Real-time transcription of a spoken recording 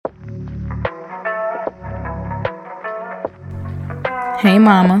Hey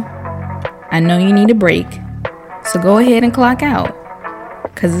mama, I know you need a break, so go ahead and clock out,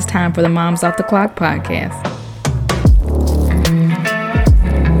 because it's time for the Moms Off the Clock podcast.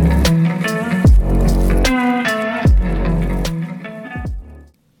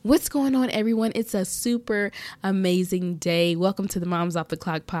 What's going on, everyone? It's a super amazing day. Welcome to the Moms Off the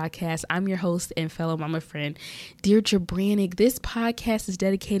Clock podcast. I'm your host and fellow mama friend, Deirdre Brannick. This podcast is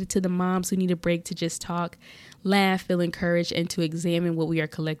dedicated to the moms who need a break to just talk, laugh, feel encouraged, and to examine what we are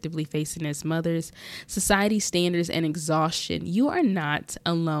collectively facing as mothers, society standards, and exhaustion. You are not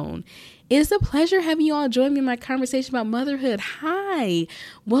alone. It is a pleasure having you all join me in my conversation about motherhood. Hi,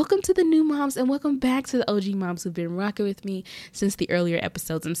 welcome to the new moms and welcome back to the OG moms who've been rocking with me since the earlier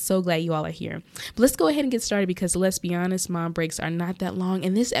episodes. I'm so glad you all are here. But let's go ahead and get started because let's be honest, mom breaks are not that long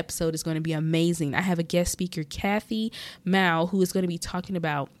and this episode is going to be amazing. I have a guest speaker, Kathy Mao, who is going to be talking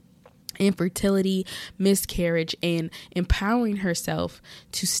about infertility, miscarriage, and empowering herself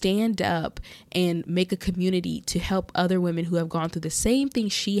to stand up and make a community to help other women who have gone through the same thing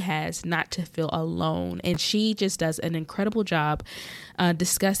she has not to feel alone. And she just does an incredible job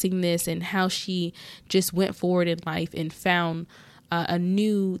discussing this and how she just went forward in life and found a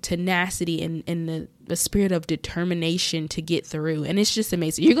new tenacity and the spirit of determination to get through. And it's just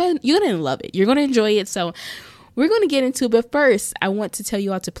amazing. You're going to love it. You're going to enjoy it. So we're going to get into it, but first, I want to tell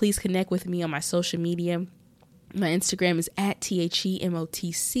you all to please connect with me on my social media. My Instagram is at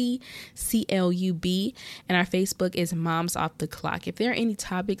THEMOTCCLUB, and our Facebook is Moms Off the Clock. If there are any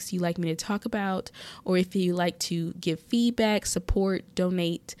topics you'd like me to talk about, or if you like to give feedback, support,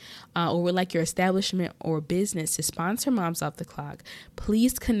 donate, or would like your establishment or business to sponsor Moms Off the Clock,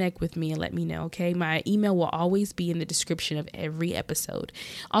 please connect with me and let me know, okay? My email will always be in the description of every episode.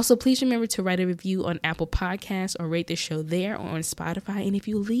 Also, please remember to write a review on Apple Podcasts or rate the show there or on Spotify. And if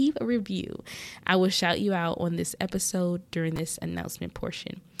you leave a review, I will shout you out on this episode during this announcement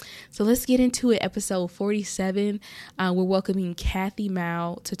portion. So let's get into it. Episode 47. We're welcoming Kathy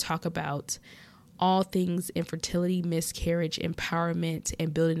Mao to talk about all things infertility, miscarriage, empowerment,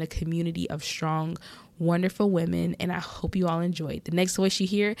 and building a community of strong, wonderful women. And I hope you all enjoy it. The next voice you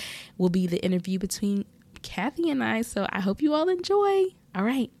hear will be the interview between Kathy and I. So I hope you all enjoy. All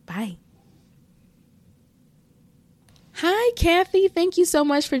right. Bye. Hi, Kathy. Thank you so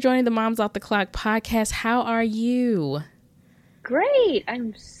much for joining the Moms Off the Clock podcast. How are you? Great.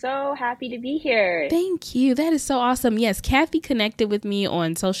 I'm so happy to be here. Thank you. That is so awesome. Yes, Kathy connected with me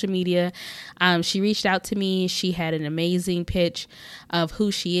on social media. She reached out to me. She had an amazing pitch of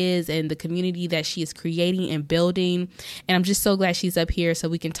who she is and the community that she is creating and building. And I'm just so glad she's up here so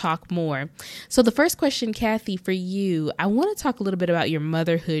we can talk more. So the first question, Kathy, for you, I want to talk a little bit about your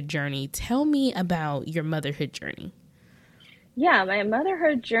motherhood journey. Tell me about your motherhood journey. Yeah, my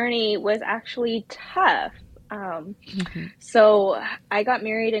motherhood journey was actually tough. So I got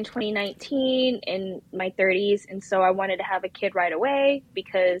married in 2019 in my 30s. And so I wanted to have a kid right away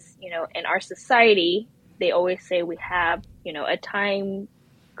because, in our society, they always say we have, a time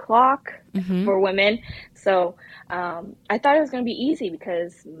clock for women. So I thought it was going to be easy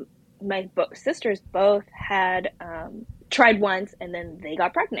because my sisters both had tried once and then they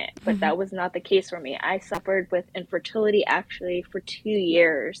got pregnant, but that was not the case for me. I suffered with infertility actually for 2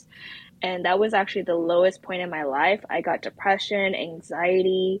 years. And that was actually the lowest point in my life. I got depression,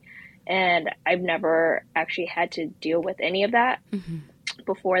 anxiety, and I've never actually had to deal with any of that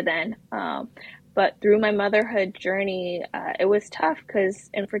before then. But through my motherhood journey, it was tough because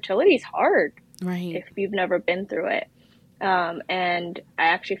infertility is hard, right? If you've never been through it. And I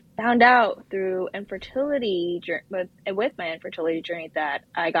actually found out through with my infertility journey that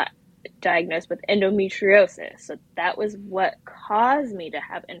I got diagnosed with endometriosis. So that was what caused me to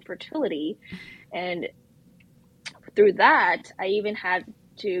have infertility. And through that, I even had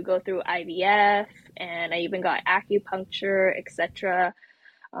to go through IVF and I even got acupuncture, etc.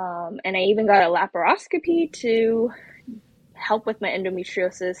 And I even got a laparoscopy to help with my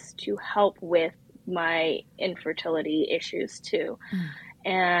endometriosis, to help with my infertility issues too.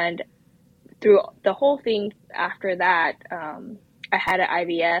 And through the whole thing after that, I had an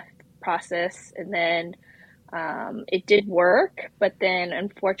IVF process and then it did work, but then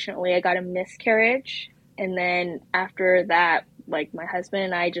unfortunately I got a miscarriage. And then after that, like my husband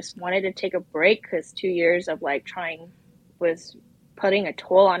and I just wanted to take a break because 2 years of trying was putting a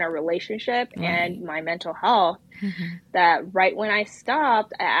toll on our relationship and my mental health. That right when I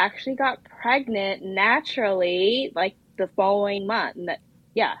stopped, I actually got pregnant naturally, the following month.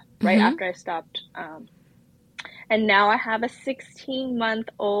 Right after I stopped. And now I have a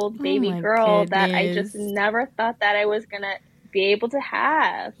 16-month-old baby girl that I just never thought that I was going to be able to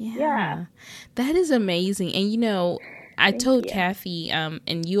have. Yeah. That is amazing. And I Thank told you. Kathy,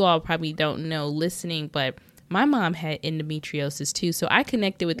 and you all probably don't know listening, but my mom had endometriosis too. So I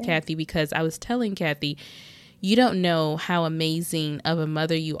connected with Kathy because I was telling Kathy, you don't know how amazing of a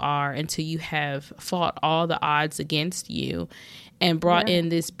mother you are until you have fought all the odds against you and brought in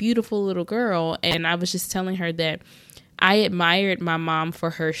this beautiful little girl. And I was just telling her that I admired my mom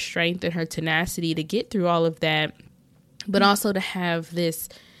for her strength and her tenacity to get through all of that, but also to have this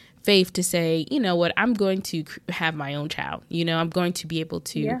faith to say, you know what, I'm going to have my own child. You know, I'm going to be able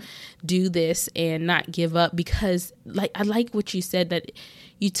to do this and not give up, because like, I like what you said, that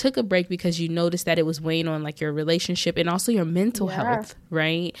you took a break because you noticed that it was weighing on like your relationship and also your mental health,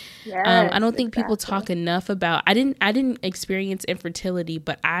 right? Yes, I don't think people talk enough about, I didn't experience infertility,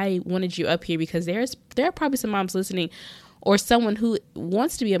 but I wanted you up here because there are probably some moms listening, or someone who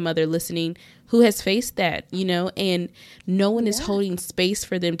wants to be a mother listening, who has faced that, you know, and no one is holding space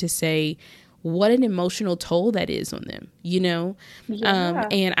for them to say what an emotional toll that is on them, you know?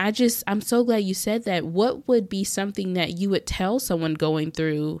 And I'm so glad you said that. What would be something that you would tell someone going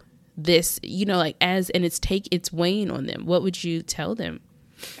through this, you know, like and it's weighing on them? What would you tell them?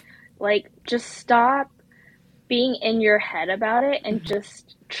 Like, just stop being in your head about it and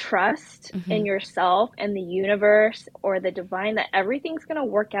just trust in yourself and the universe or the divine that everything's going to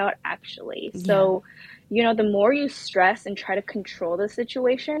work out actually. So, you know, the more you stress and try to control the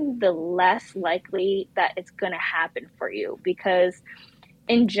situation, the less likely that it's going to happen for you. Because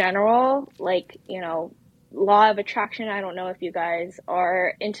in general, like, you know, law of attraction, I don't know if you guys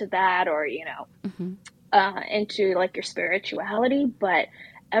are into that or, you know, into like your spirituality, but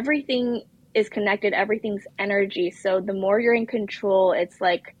everything is connected, everything's energy. So the more you're in control, it's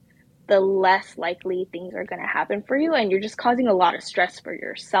like the less likely things are going to happen for you, and you're just causing a lot of stress for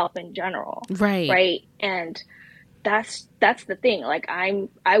yourself in general. Right. And that's the thing. Like I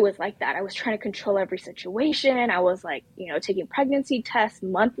was like that. I was trying to control every situation. I was like, you know, taking pregnancy tests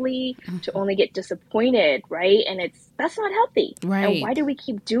monthly to only get disappointed, right? And that's not healthy. And why do we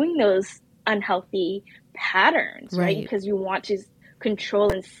keep doing those unhealthy patterns, right? Because you want to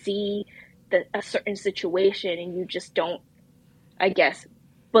control and see a certain situation, and you just don't, I guess,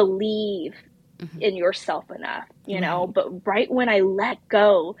 believe in yourself enough, you know. But right when I let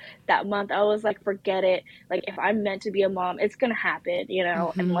go that month, I was like, forget it. Like, if I'm meant to be a mom, it's gonna happen, you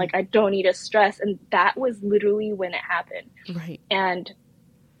know. And like, I don't need to stress. And that was literally when it happened. And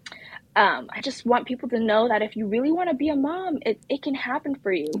I just want people to know that if you really want to be a mom, it can happen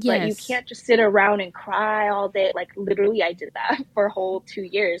for you. But you can't just sit around and cry all day. Like, literally, I did that for a whole 2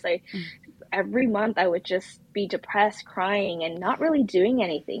 years. Every month I would just be depressed, crying, and not really doing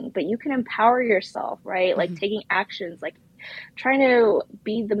anything. But you can empower yourself, right? Like taking actions, like trying to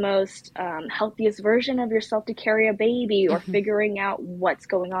be the most healthiest version of yourself to carry a baby, or figuring out what's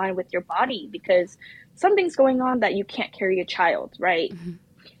going on with your body, because something's going on that you can't carry a child, right?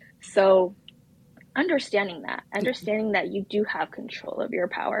 So understanding that you do have control of your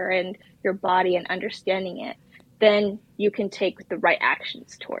power and your body, and understanding it, then you can take the right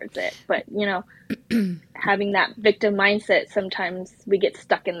actions towards it. But, you know, having that victim mindset, sometimes we get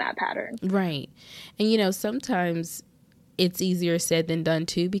stuck in that pattern. Right. And, you know, sometimes it's easier said than done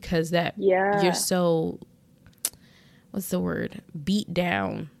too, because you're so, what's the word, beat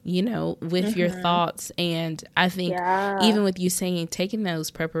down, you know, with your thoughts. And I think even with you saying taking those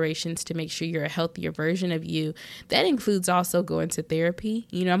preparations to make sure you're a healthier version of you, that includes also going to therapy.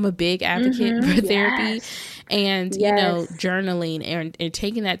 You know, I'm a big advocate for therapy, and, you know, journaling and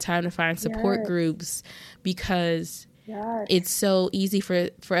taking that time to find support groups, because it's so easy for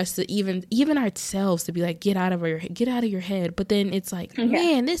us to even ourselves to be like, get out of your head. But then it's like,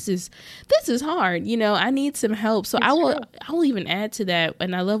 man, this is hard. You know, I need some help. So I will even add to that.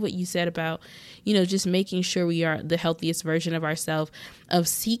 And I love what you said about, you know, just making sure we are the healthiest version of ourselves, of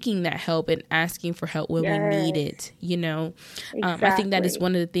seeking that help and asking for help when we need it. You know, I think that is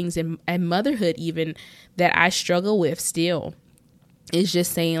one of the things in motherhood even that I struggle with still, is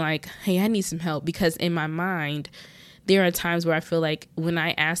just saying like, hey, I need some help, because in my mind, there are times where I feel like when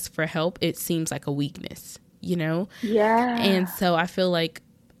I ask for help, it seems like a weakness, you know? And so I feel like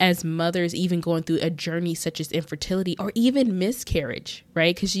as mothers, even going through a journey such as infertility or even miscarriage,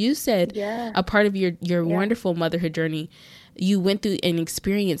 right? Because you said a part of your wonderful motherhood journey, you went through and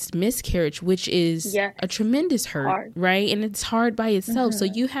experienced miscarriage, which is a tremendous hurt, right? And it's hard by itself. So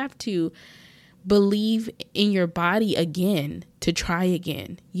you have to believe in your body again to try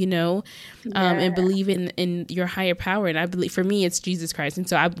again, you know, and believe in your higher power. And I believe, for me, it's Jesus Christ. And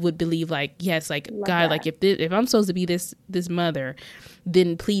so I would believe like, yes, like God, like if I'm supposed to be this mother,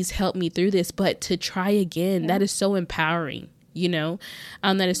 then please help me through this. But to try again, that is so empowering, you know,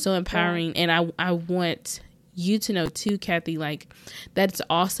 that is so empowering. And I want you to know too, Kathy, like that's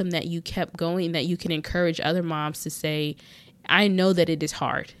awesome that you kept going, that you can encourage other moms to say, I know that it is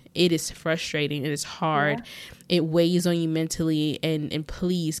hard. It is frustrating. It is hard. Yeah. It weighs on you mentally, and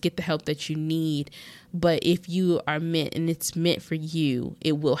please get the help that you need. But if you are meant, and it's meant for you,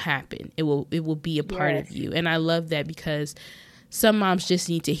 it will happen. It will be a part of you. And I love that, because some moms just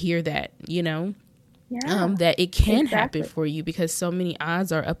need to hear that, you know, that it can happen for you, because so many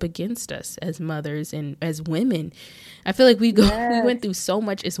odds are up against us as mothers and as women. I feel like we went through so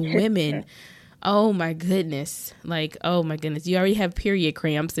much as women. Oh my goodness. Like, oh my goodness. You already have period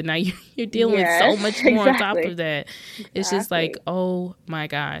cramps, and now you're dealing with so much more on top of that. It's just like, oh my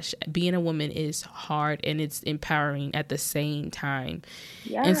gosh, being a woman is hard, and it's empowering at the same time.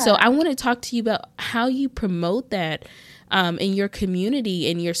 Yeah. And so I want to talk to you about how you promote that in your community,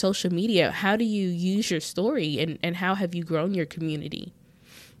 in your social media. How do you use your story, and how have you grown your community?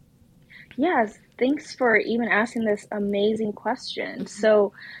 Yes. Thanks for even asking this amazing question. Mm-hmm.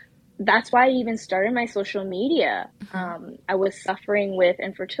 So that's why I even started my social media. I was suffering with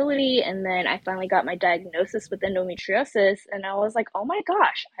infertility, and then I finally got my diagnosis with endometriosis, and I was like, oh my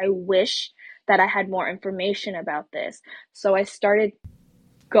gosh, I wish that I had more information about this. So I started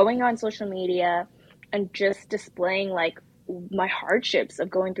going on social media and just displaying like my hardships of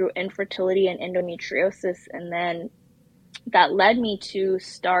going through infertility and endometriosis, and then that led me to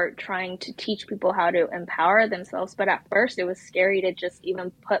start trying to teach people how to empower themselves. But at first it was scary to just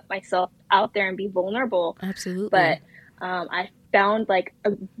even put myself out there and be vulnerable. Absolutely. But I found like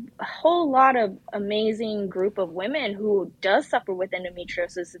a whole lot of amazing group of women who does suffer with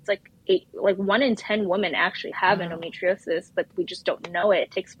endometriosis. It's like 1 in 10 women actually have endometriosis, but we just don't know it.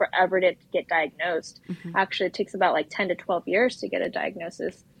 It takes forever to get diagnosed. Mm-hmm. Actually, it takes about like 10 to 12 years to get a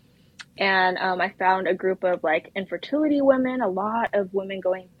diagnosis. And I found a group of like infertility women, a lot of women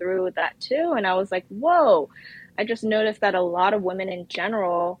going through that too. And I was like, whoa, I just noticed that a lot of women in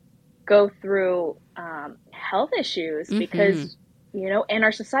general go through health issues because, you know, in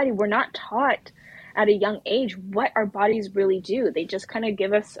our society, we're not taught at a young age what our bodies really do. They just kind of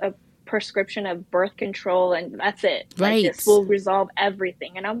give us a prescription of birth control and that's it. Right. Like, this will resolve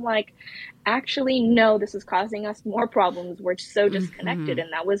everything. And I'm like, actually, no, this is causing us more problems. We're so disconnected.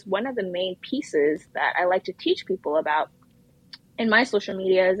 And that was one of the main pieces that I like to teach people about in my social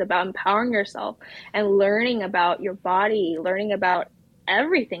media, is about empowering yourself and learning about your body, learning about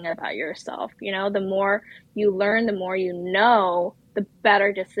everything about yourself. You know, the more you learn, the more you know, the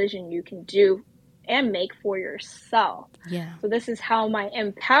better decision you can do and make for yourself. Yeah. So this is how my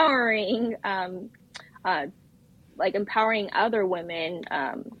empowering, empowering other women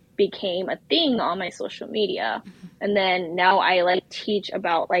became a thing on my social media. And then now I like teach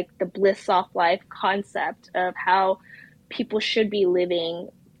about like the bliss off life concept of how people should be living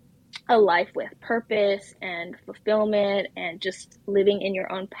a life with purpose and fulfillment and just living in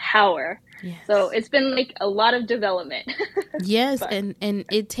your own power. Yes. So it's been like a lot of development. Yes. And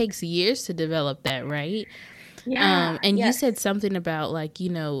it takes years to develop that, right? Yeah. And yes. You said something about like, you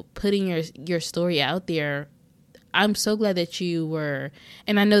know, putting your story out there. I'm so glad that you were,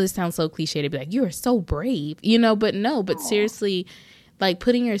 and I know this sounds so cliche to be like, you are so brave, you know, but no, but seriously, like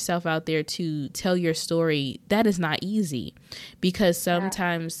putting yourself out there to tell your story, that is not easy, because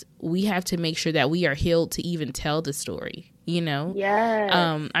sometimes we have to make sure that we are healed to even tell the story, you know?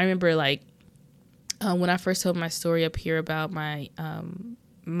 Yeah. I remember like when I first told my story up here about my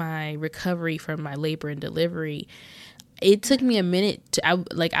recovery from my labor and delivery, it took me a minute I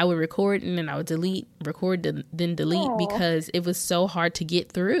would record and then I would record, then delete, because it was so hard to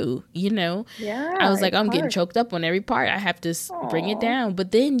get through, you know? Yeah. I was like, I'm getting choked up on every part. I have to bring it down.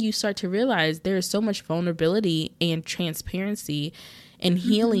 But then you start to realize there's so much vulnerability and transparency and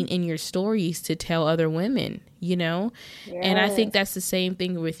healing in your stories to tell other women, you know? Yes. And I think that's the same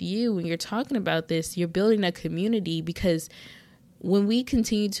thing with you when you're talking about this. You're building a community, because when we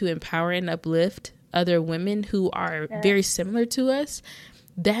continue to empower and uplift other women who are very similar to us,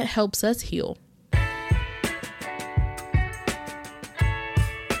 that helps us heal.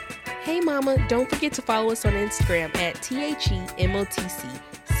 Hey mama, don't forget to follow us on Instagram at THEMOTCCLUB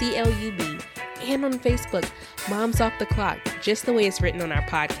and on Facebook, Moms Off the Clock, just the way it's written on our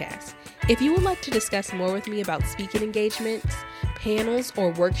podcast. If you would like to discuss more with me about speaking engagements, panels,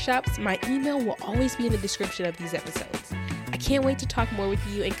 or workshops, my email will always be in the description of these episodes. I can't wait to talk more with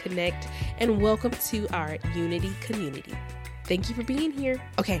you and connect, and welcome to our Unity community. Thank you for being here.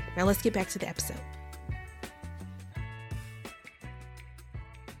 Okay, now let's get back to the episode.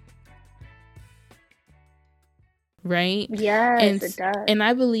 Right? Yes, it does. And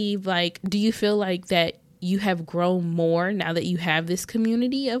I believe, like, do you feel like that you have grown more now that you have this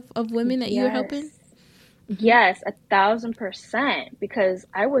community of women that you're helping? Yes, 1,000%, because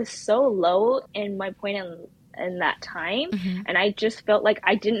I was so low in my point in that time, Mm-hmm. and I just felt like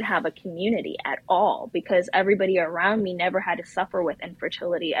I didn't have a community at all because everybody around me never had to suffer with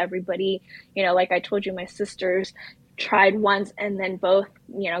infertility. Everybody, like I told you, my sisters tried once and then both,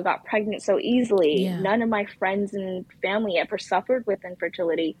 got pregnant so easily. Yeah. None of my friends and family ever suffered with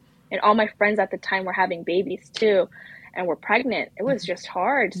infertility, and all my friends at the time were having babies too and were pregnant. It was just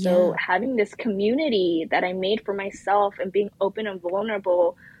hard. So Yeah. having this community that I made for myself and being open and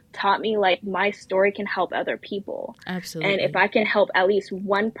vulnerable taught me like my story can help other people. And if Absolutely. I can help at least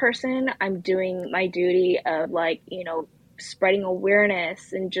one person, I'm doing my duty of like, spreading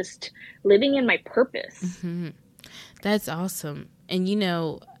awareness and just living in my purpose. Mm-hmm. That's awesome. And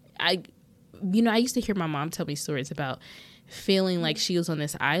I used to hear my mom tell me stories about feeling like she was on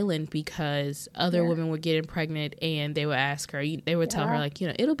this island because other women were getting pregnant and they would ask her, they would tell her like,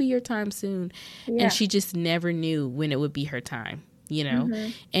 it'll be your time soon. Yeah. And she just never knew when it would be her time,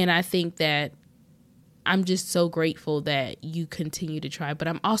 Mm-hmm. And I think that I'm just so grateful that you continue to try, but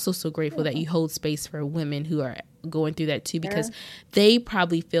I'm also so grateful that you hold space for women who are going through that too, because they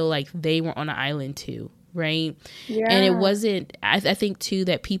probably feel like they were on an island too. Right. Yeah. And it wasn't, I think too,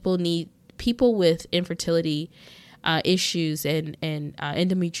 that people with infertility issues and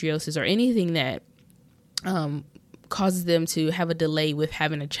endometriosis or anything that causes them to have a delay with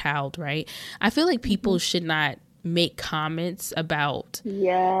having a child, right? I feel like people should not make comments about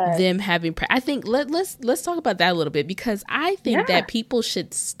them having I think let's talk about that a little bit, because I think that people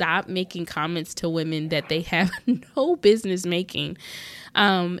should stop making comments to women that they have no business making.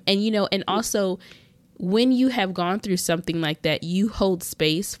 And also, when you have gone through something like that, you hold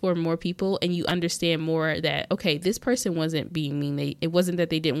space for more people and you understand more that, okay, this person wasn't being mean. It wasn't that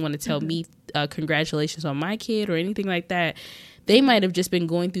they didn't want to tell me congratulations on my kid or anything like that. They might have just been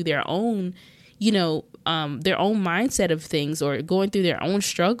going through their own, their own mindset of things or going through their own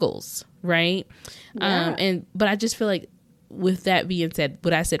struggles, right? But I just feel like, with that being said,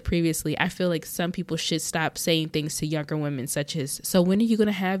 what I said previously, I feel like some people should stop saying things to younger women such as, so when are you going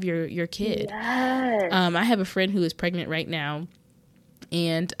to have your kid? Yes. I have a friend who is pregnant right now,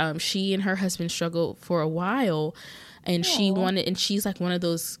 and she and her husband struggled for a while, and she's like one of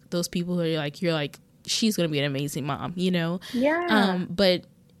those people who are like, you're like, she's going to be an amazing mom, but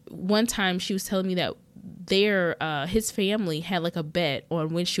one time she was telling me that his family had like a bet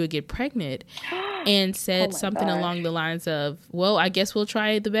on when she would get pregnant, and said something along the lines of, well, I guess we'll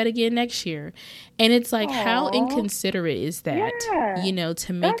try the bet again next year. And it's like, how inconsiderate is that,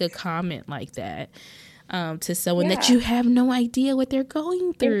 to make a comment like that to someone that you have no idea what they're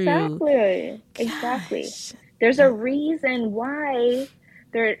going through. Exactly. There's a reason why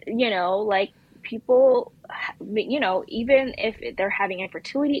they're, like people, even if they're having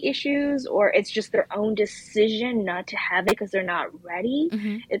infertility issues or it's just their own decision not to have it because they're not ready,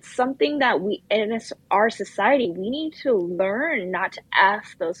 it's something that we, in our society, we need to learn not to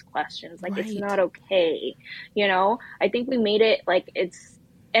ask those questions. Like, it's not okay. I think we made it like it's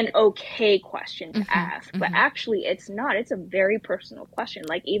an okay question to ask, but actually it's not. It's a very personal question.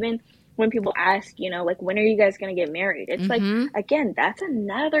 Like, even when people ask, like, when are you guys going to get married? It's like, again, that's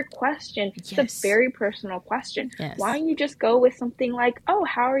another question. It's a very personal question. Why don't you just go with something like, oh,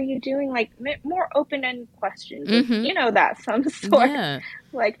 how are you doing? Like, more open-ended questions, that some sort.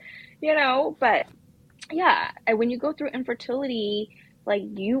 Like, but yeah, when you go through infertility, like,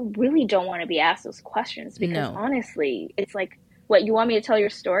 you really don't want to be asked those questions because honestly, it's like, what, you want me to tell your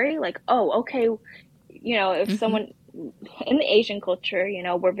story? Like, oh, okay. If someone in the Asian culture,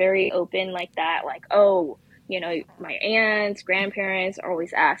 we're very open like that. Like, oh, my aunts, grandparents are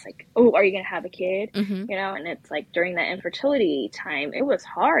always asked like, oh, are you going to have a kid? And it's like during that infertility time, it was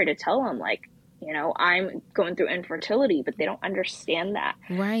hard to tell them like, I'm going through infertility, but they don't understand that.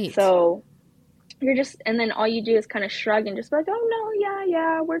 Right. So you're just, and then all you do is kind of shrug and just be like, oh no,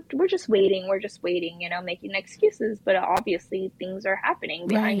 yeah, we're just waiting, making excuses, but obviously things are happening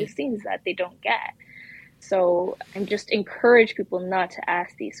behind the scenes that they don't get. So I'm just encourage people not to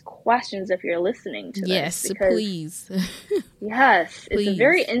ask these questions if you're listening to this. Because, please. Yes, it's a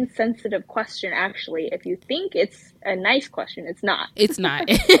very insensitive question, actually. If you think it's a nice question, it's not. It's not.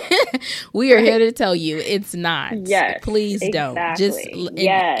 We are here to tell you it's not. Yes, please exactly. don't.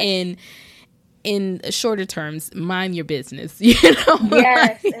 Just in shorter terms, mind your business.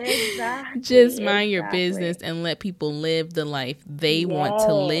 Yes, exactly. Just mind your business and let people live the life they want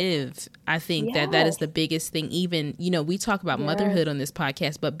to live. I think that is the biggest thing. Even, we talk about motherhood on this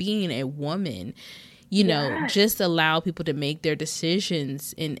podcast, but being a woman, you know, just allow people to make their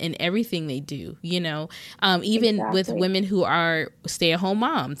decisions in everything they do, you know, even with women who are stay-at-home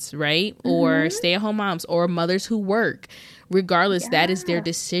moms, right? Or stay-at-home moms or mothers who work. Regardless, that is their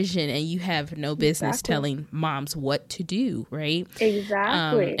decision, and you have no business telling moms what to do, right?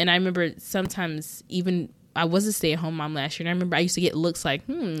 Exactly. And I remember sometimes even I was a stay-at-home mom last year, and I remember I used to get looks like,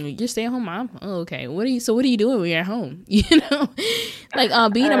 you're stay-at-home mom? Oh, okay. What are you doing when you're at home? You know,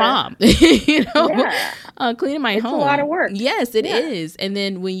 like being a mom, you know, cleaning my home. It's a lot of work. Yes, it is. And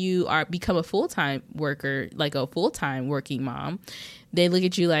then when you become a full-time worker, like a full-time working mom, they look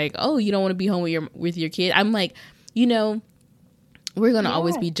at you like, oh, you don't want to be home with your kid. I'm like, you know, we're going to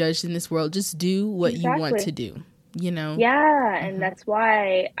always be judged in this world. Just do what you want to do, you know? Yeah. And that's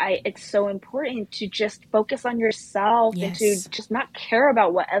why it's so important to just focus on yourself and to just not care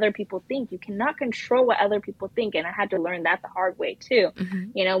about what other people think. You cannot control what other people think. And I had to learn that the hard way too.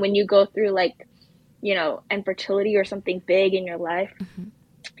 You know, when you go through like, you know, infertility or something big in your life,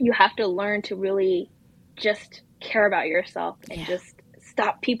 you have to learn to really just care about yourself and just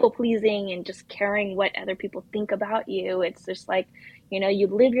stop people pleasing and just caring what other people think about you. It's just like, you know, you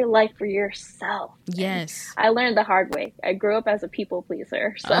live your life for yourself. Yes. And I learned the hard way. I grew up as a people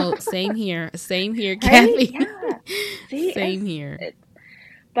pleaser. So. Oh, same here, Kathy. Yeah. See, same here.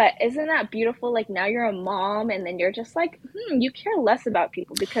 But isn't that beautiful? Like now you're a mom and then you're just like, you care less about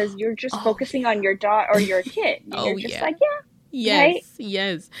people because you're just focusing on your daughter or your kid. And you're just like,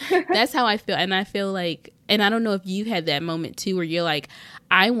 yes. That's how I feel. And I feel like, and I don't know if you had that moment too, where you're like,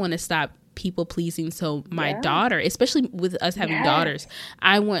 I want to stop people pleasing. So my daughter, especially with us having daughters,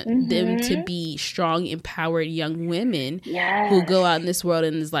 I want them to be strong, empowered young women who go out in this world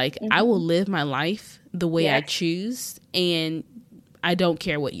and is like, I will live my life the way I choose. And I don't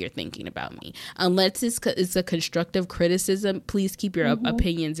care what you're thinking about me. Unless it's a constructive criticism, please keep your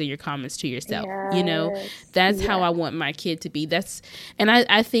opinions and your comments to yourself. You know, that's how I want my kid to be. And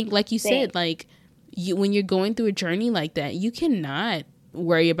I think, like you said, like when you're going through a journey like that, you cannot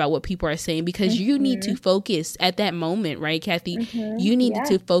worry about what people are saying because you need to focus at that moment, right, Kathy? You need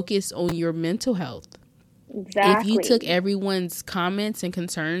to focus on your mental health. Exactly. If you took everyone's comments and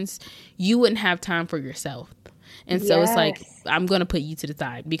concerns, you wouldn't have time for yourself. And so it's like, I'm going to put you to the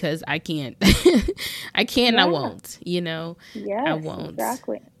side because I can't. I can't and I won't, you know. Yes, I won't.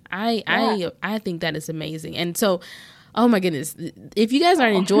 Exactly. I think that is amazing. And so, oh my goodness, if you guys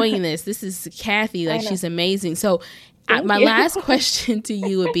aren't enjoying this is Kathy. Like, she's amazing. So my last question to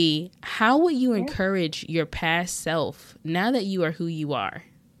you would be, how would you encourage your past self now that you are who you are?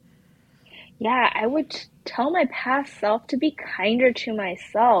 Yeah, I would tell my past self to be kinder to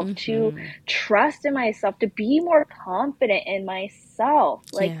myself, to trust in myself, to be more confident in myself.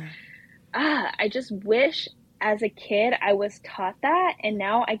 Like, I just wish as a kid I was taught that, and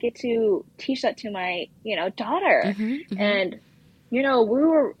now I get to teach that to my, you know, daughter. And you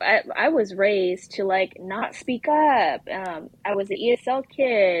know, I was raised to like not speak up. I was an ESL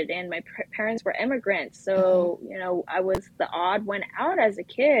kid and my parents were immigrants. So, you know, I was the odd one out as a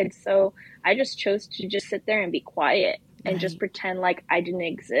kid. So I just chose to just sit there and be quiet and just pretend like I didn't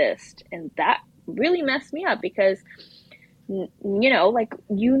exist. And that really messed me up because, you know, like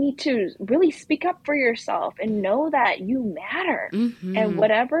you need to really speak up for yourself and know that you matter. And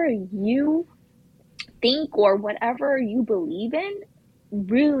whatever you think or whatever you believe in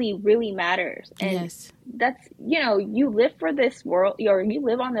really, really matters. And that's, you know, you live for this world, or you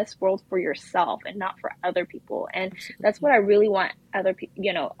live on this world for yourself and not for other people. And that's what I really want other people,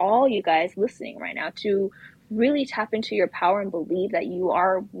 you know, all you guys listening right now, to really tap into your power and believe that you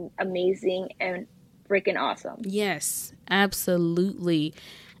are amazing and freaking awesome. Yes, absolutely.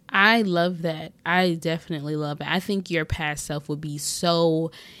 I love that. I definitely love it. I think your past self would be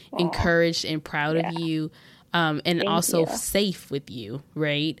so encouraged and proud of you, and Thank also you. Safe with you,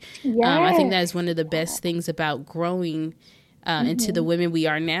 right? I think that is one of the best things about growing into the women we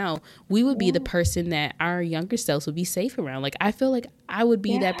are now. We would be the person that our younger selves would be safe around. Like, I feel like I would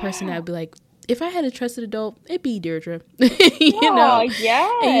be that person that would be like, if I had a trusted adult, it'd be Deirdre, you know,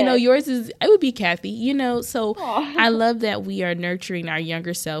 and you know, yours it would be Kathy, you know, so I love that we are nurturing our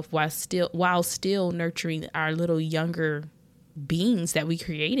younger self while still nurturing our little younger beings that we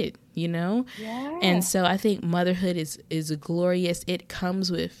created, you know, and so I think motherhood is glorious. It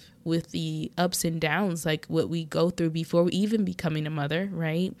comes with the ups and downs, like what we go through before we even becoming a mother,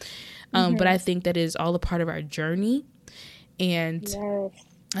 right? But I think that is all a part of our journey, and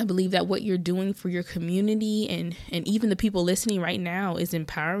I believe that what you're doing for your community and even the people listening right now is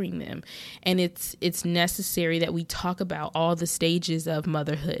empowering them. And it's necessary that we talk about all the stages of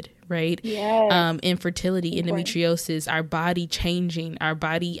motherhood, right? Yes. Infertility, endometriosis, our body changing, our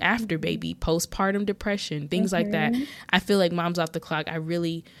body after baby, postpartum depression, things like that. I feel like Moms Off the Clock, I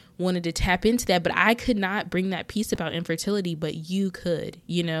really wanted to tap into that, but I could not bring that piece about infertility, but you could,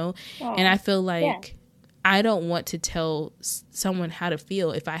 you know? And I feel like I don't want to tell someone how to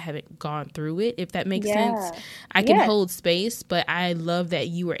feel if I haven't gone through it, if that makes sense. I can hold space, but I love that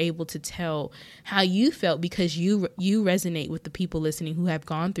you were able to tell how you felt because you resonate with the people listening who have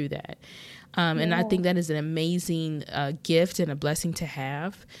gone through that. And I think that is an amazing gift and a blessing to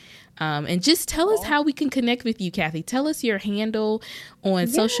have. And just tell us how we can connect with you, Kathy. Tell us your handle on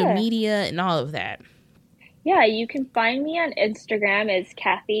social media and all of that. Yeah, you can find me on Instagram as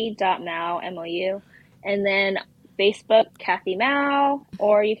Kathy.Mao, M-O-U. And then Facebook, Kathy Mao,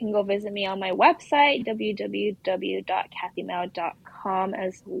 or you can go visit me on my website, www.kathymao.com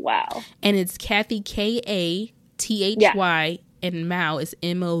as well. And it's Kathy, Kathy, and Mao is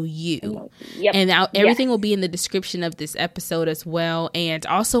M-O-U. Yep. And everything will be in the description of this episode as well. And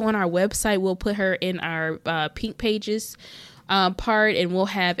also on our website, we'll put her in our Pink Pages part, and we'll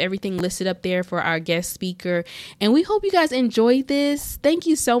have everything listed up there for our guest speaker. And we hope you guys enjoyed this. Thank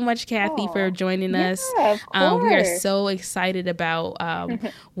you so much, Kathy, for joining us. Of course. We are so excited about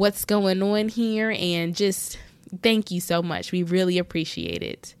what's going on here, and just thank you so much. We really appreciate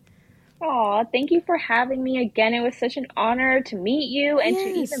it. Oh, thank you for having me again. It was such an honor to meet you and to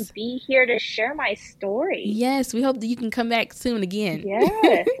even be here to share my story. Yes, we hope that you can come back soon again.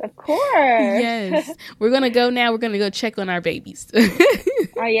 Yes, of course. Yes. We're going to go now. We're going to go check on our babies. Oh,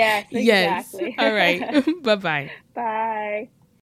 yes, exactly. Yes. All right. Bye-bye. Bye.